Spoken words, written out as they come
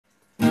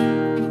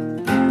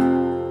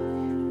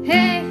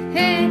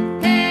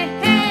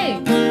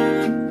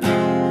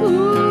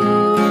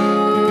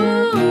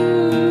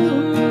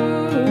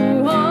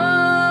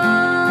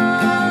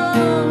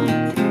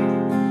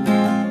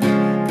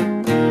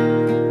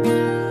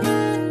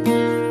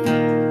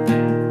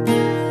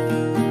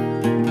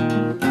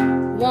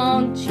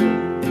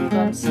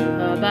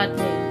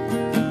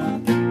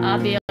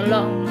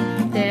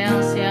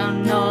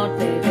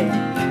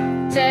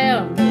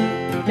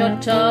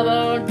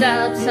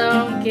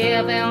are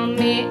giving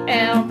me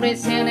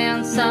everything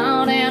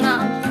inside, and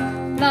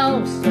I'm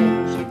lost.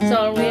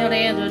 So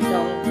really the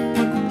door,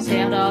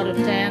 send all the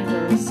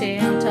tender,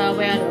 sent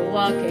where the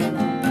walking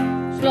on.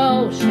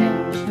 Slow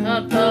change,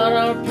 a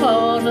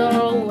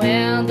puddle,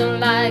 when the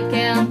light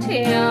can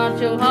tear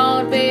your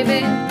heart,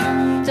 baby.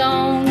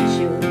 Don't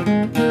you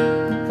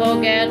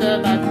forget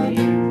about me.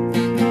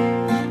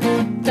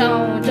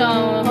 Don't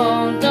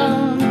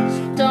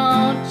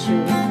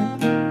you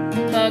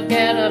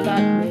forget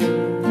about me.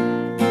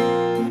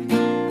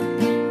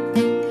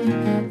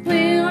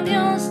 Will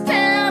you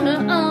stand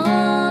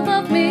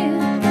above me?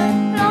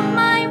 Love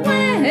my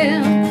way,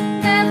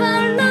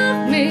 never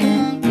love me.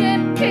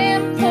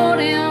 Keep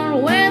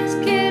putting, let's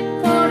keep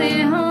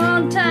putting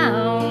on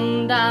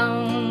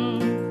down.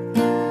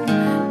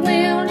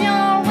 Will you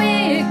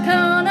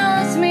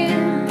recognize me?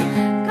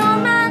 Call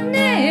my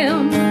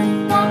name,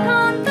 walk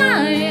on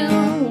by.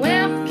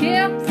 We'll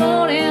keep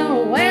putting,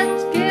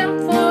 let's keep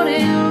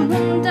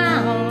putting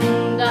down.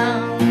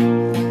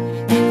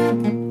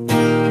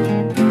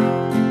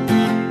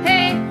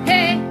 Hey,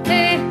 hey,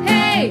 hey,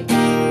 hey.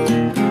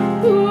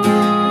 Ooh,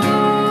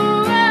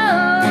 oh,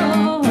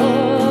 oh, oh.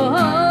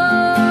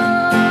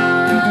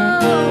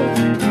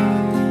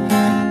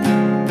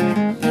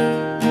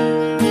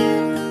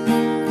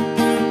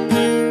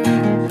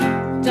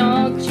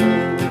 Don't you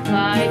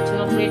try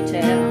to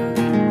pretend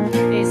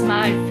it's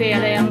my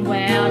feeling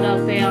where the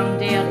film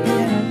did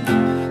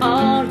it.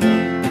 All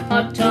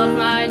I took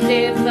my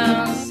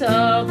defense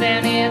of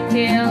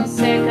anything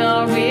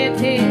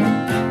security.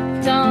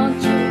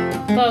 Don't you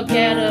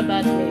forget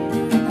about me.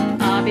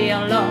 I'll be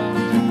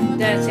alone,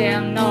 that's it,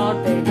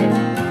 not baby.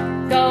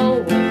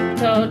 Go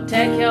to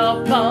take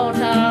your boat,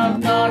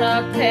 I'm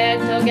gonna take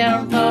to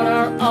get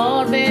water.